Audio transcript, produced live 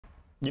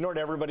You know what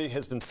everybody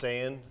has been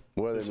saying?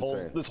 What have they been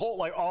saying? This whole,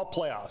 like, all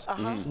playoffs.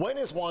 When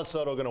is Juan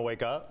Soto going to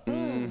wake up?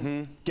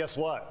 Guess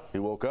what? He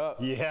woke up.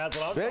 He has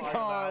what I'm Big talking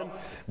time.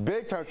 about.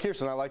 Big time.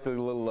 Kirsten, I like the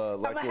little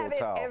towel. I'm going to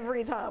have it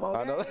every time, okay?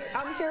 I know.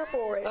 I'm here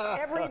for it.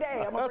 Every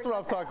day. That's what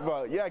I'm talking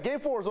about. Yeah,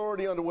 Game 4 is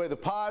already underway. The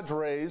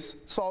Padres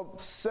saw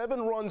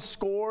 7 runs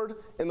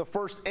scored in the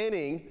first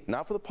inning.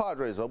 Not for the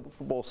Padres, though, but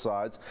for both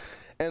sides.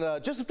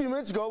 And just a few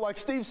minutes ago, like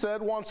Steve said,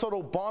 Juan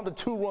Soto bombed a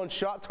 2-run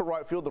shot to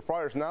right field. The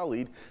Friars now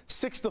lead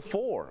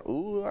 6-4.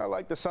 Ooh, I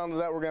like the sound of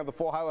that. We're going to have the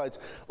full highlights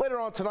later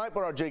on tonight,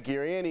 but our Jake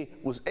Garegnani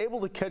was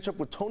able to catch up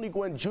with Tony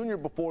Gwynn Jr.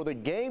 before the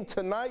game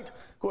tonight.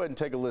 Go ahead and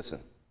take a listen.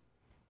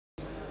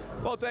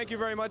 Well, thank you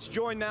very much.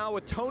 Joined now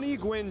with Tony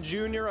Gwynn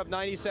Jr. of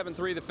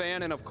 97.3 The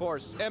Fan and, of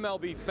course,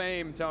 MLB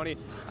fame, Tony.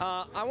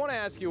 I want to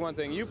ask you one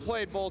thing. You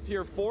played both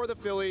here for the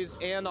Phillies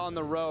and on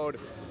the road.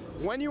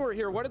 When you were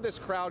here, what did this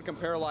crowd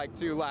compare like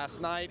to last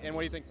night, and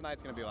what do you think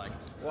tonight's going to be like?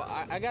 Well,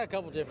 I got a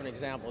couple different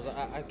examples.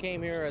 I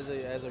came here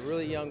as a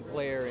really young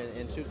player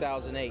in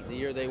 2008, the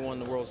year they won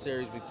the World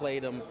Series. We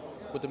played them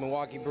with the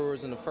Milwaukee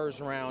Brewers in the first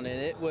round, and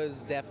it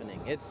was deafening.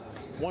 It's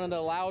one of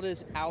the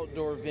loudest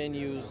outdoor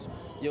venues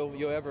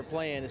you'll ever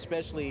play in,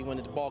 especially when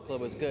the ball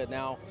club is good.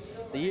 Now,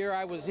 the year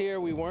I was here,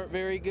 we weren't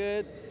very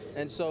good,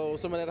 and so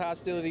some of that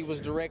hostility was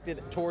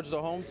directed towards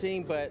the home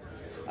team, but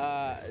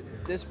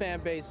this fan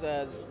base,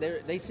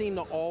 they seem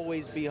to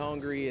always be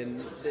hungry,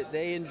 and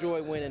they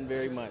enjoy winning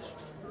very much.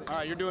 All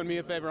right, you're doing me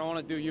a favor. I want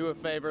to do you a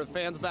favor. The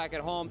fans back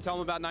at home, tell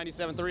them about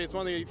 97.3. It's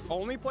one of the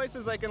only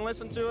places they can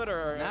listen to it,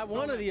 or not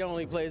one of the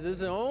only places. It's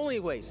the only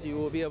place you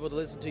will be able to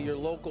listen to your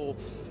local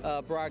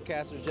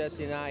broadcasters,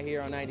 Jesse and I,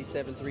 here on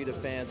 97.3 The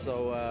Fan.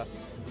 So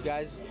you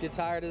guys get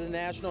tired of the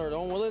national or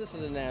don't want to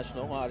listen to the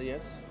national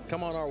audience,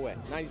 come on our way.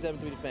 97.3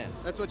 The Fan.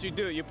 That's what you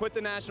do. You put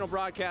the national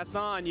broadcast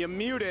on, you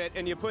mute it,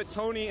 and you put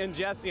Tony and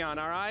Jesse on,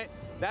 all right?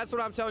 That's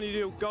what I'm telling you to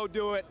do. Go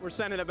do it. We're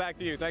sending it back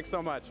to you. Thanks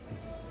so much.